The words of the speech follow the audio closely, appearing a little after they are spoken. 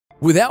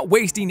Without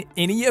wasting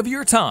any of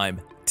your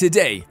time,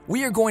 today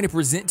we are going to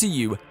present to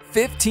you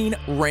 15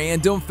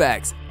 random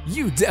facts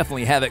you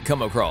definitely haven't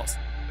come across.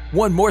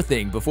 One more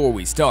thing before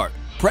we start,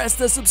 press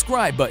the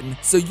subscribe button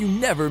so you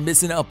never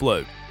miss an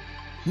upload.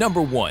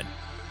 Number 1.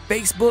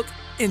 Facebook,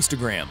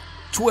 Instagram,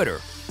 Twitter,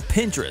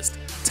 Pinterest,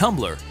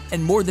 Tumblr,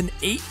 and more than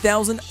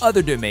 8,000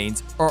 other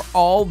domains are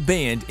all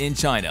banned in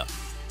China.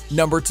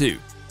 Number 2.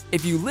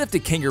 If you lift a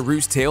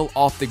kangaroo's tail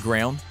off the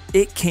ground,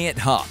 it can't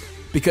hop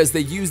because they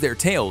use their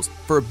tails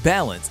for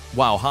balance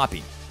while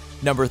hopping.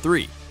 Number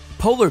 3.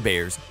 Polar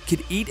bears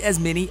could eat as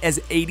many as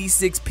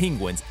 86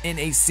 penguins in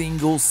a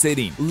single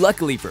sitting.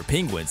 Luckily for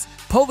penguins,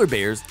 polar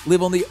bears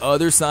live on the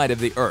other side of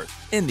the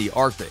Earth, in the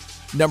Arctic.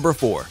 Number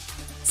 4.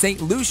 St.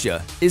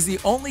 Lucia is the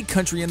only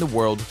country in the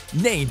world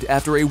named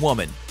after a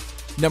woman.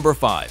 Number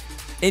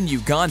 5. In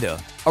Uganda,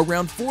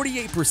 around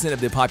 48% of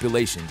the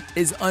population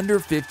is under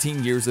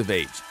 15 years of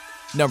age.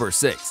 Number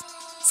 6.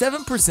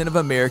 7% of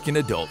American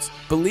adults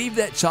believe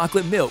that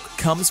chocolate milk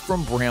comes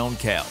from brown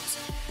cows.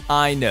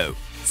 I know,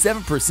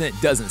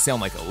 7% doesn't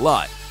sound like a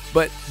lot,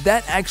 but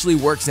that actually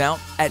works out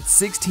at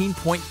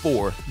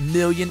 16.4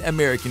 million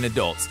American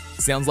adults.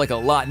 Sounds like a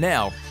lot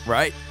now,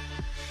 right?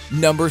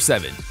 Number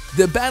 7.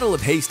 The Battle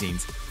of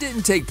Hastings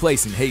didn't take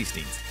place in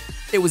Hastings.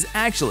 It was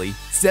actually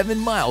 7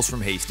 miles from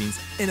Hastings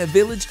in a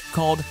village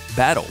called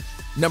Battle.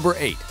 Number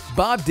 8.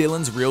 Bob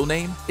Dylan's real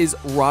name is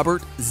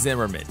Robert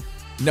Zimmerman.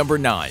 Number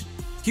 9.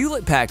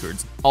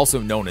 Hewlett-Packard's, also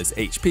known as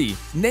HP,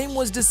 name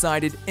was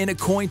decided in a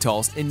coin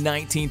toss in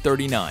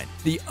 1939.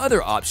 The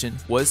other option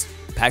was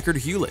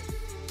Packard-Hewlett.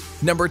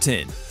 Number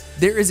 10.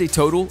 There is a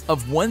total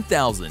of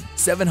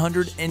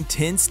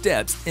 1,710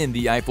 steps in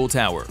the Eiffel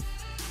Tower.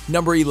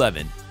 Number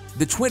 11.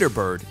 The Twitter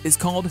bird is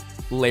called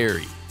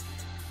Larry.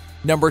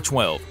 Number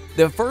 12.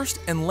 The first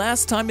and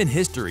last time in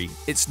history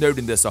it snowed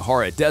in the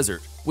Sahara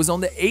Desert was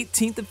on the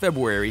 18th of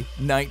February,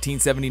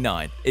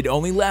 1979. It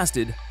only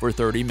lasted for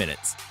 30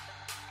 minutes.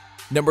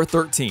 Number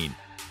 13.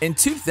 In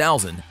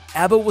 2000,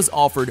 ABBA was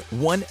offered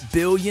 $1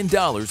 billion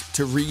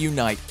to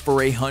reunite for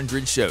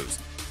 100 shows,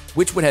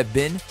 which would have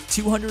been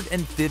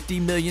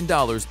 $250 million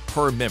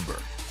per member.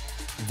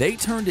 They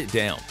turned it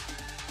down.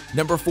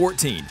 Number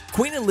 14.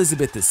 Queen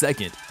Elizabeth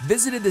II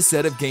visited the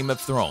set of Game of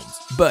Thrones,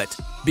 but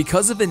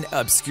because of an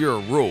obscure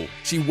rule,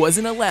 she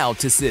wasn't allowed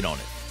to sit on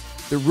it.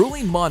 The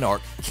ruling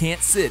monarch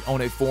can't sit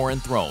on a foreign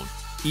throne,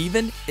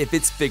 even if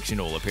it's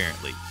fictional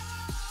apparently.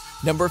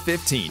 Number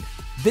 15.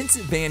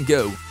 Vincent van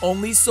Gogh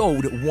only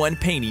sold one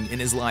painting in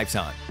his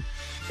lifetime.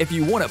 If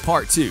you want a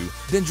part 2,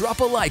 then drop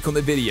a like on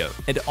the video,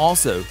 and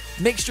also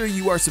make sure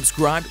you are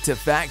subscribed to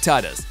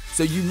Factatas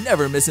so you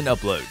never miss an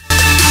upload.